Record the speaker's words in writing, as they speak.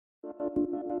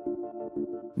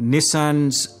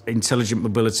Nissan's intelligent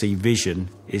mobility vision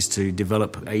is to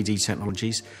develop AD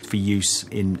technologies for use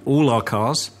in all our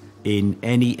cars in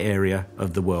any area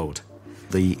of the world.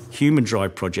 The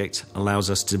HumanDrive project allows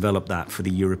us to develop that for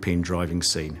the European driving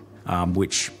scene,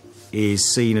 which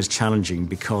is seen as challenging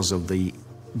because of the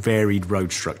varied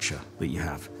road structure that you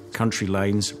have. Country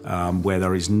lanes where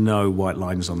there is no white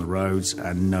lines on the roads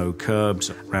and no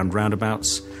curbs around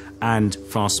roundabouts, and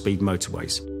fast-speed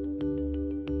motorways.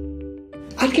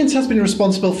 Atkins has been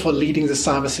responsible for leading the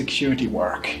cybersecurity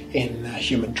work in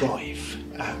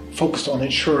HumanDrive, focused on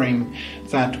ensuring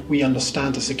that we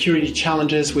understand the security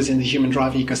challenges within the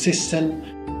HumanDrive ecosystem.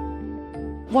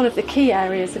 One of the key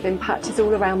areas of impact is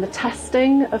all around the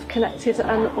testing of connected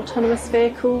and autonomous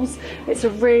vehicles. It's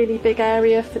a really big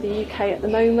area for the UK at the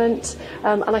moment,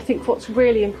 and I think what's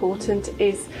really important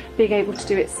is being able to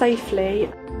do it safely.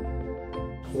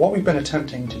 What we've been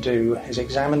attempting to do is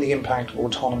examine the impact of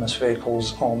autonomous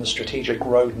vehicles on the strategic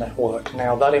road network.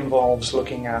 Now that involves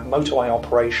looking at motorway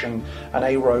operation and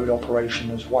A-road operation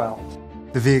as well.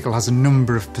 The vehicle has a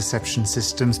number of perception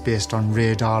systems based on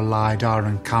radar, LiDAR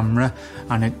and camera,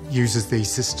 and it uses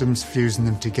these systems, fusing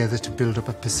them together to build up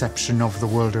a perception of the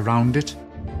world around it.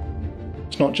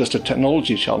 It's not just a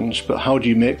technology challenge, but how do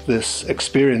you make this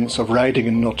experience of riding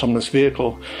in an autonomous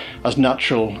vehicle as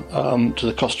natural to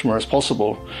the customer as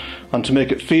possible, and to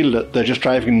make it feel that they're just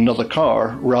driving another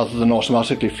car rather than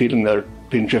automatically feeling they're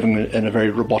being driven in a very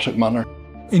robotic manner.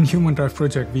 In HumanDrive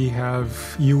project, we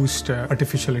have used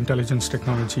artificial intelligence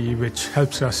technology, which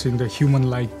helps us in the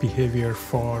human-like behavior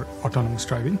for autonomous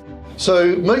driving.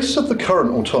 So most of the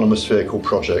current autonomous vehicle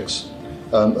projects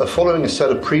are following a set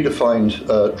of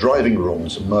predefined driving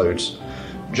rules and modes.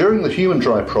 During the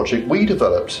HumanDrive project, we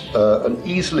developed an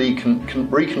easily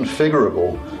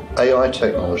reconfigurable AI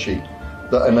technology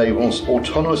that enables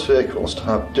autonomous vehicles to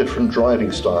have different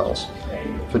driving styles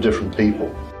for different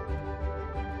people.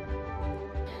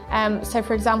 So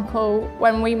for example,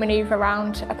 when we manoeuvre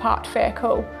around a parked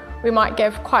vehicle, we might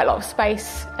give quite a lot of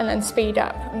space and then speed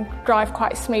up and drive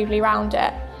quite smoothly around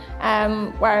it.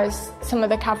 Whereas some of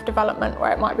the CAV development,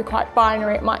 where it might be quite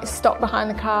binary, it might stop behind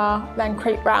the car, then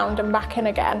creep round and back in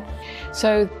again.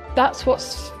 So that's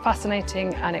what's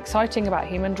fascinating and exciting about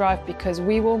HumanDrive, because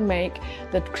we will make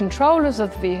the controllers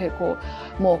of the vehicle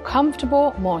more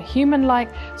comfortable, more human-like,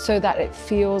 so that it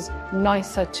feels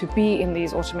nicer to be in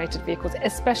these automated vehicles,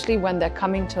 especially when they're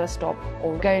coming to a stop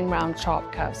or going round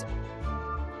sharp curves.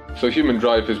 So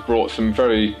HumanDrive has brought some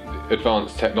very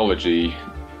advanced technology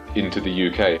into the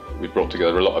UK. We've brought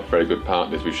together a lot of very good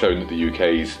partners. We've shown that the UK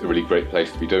is a really great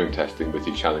place to be doing testing with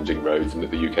these challenging roads, and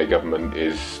that the UK government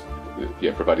is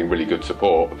providing really good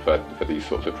support for these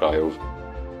sorts of trials.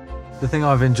 The thing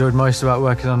I've enjoyed most about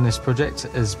working on this project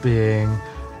is being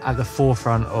at the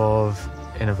forefront of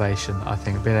innovation. I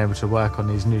think being able to work on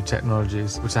these new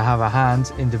technologies, to have a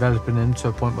hand in developing them to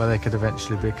a point where they could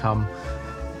eventually become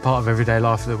part of everyday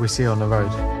life that we see on the road.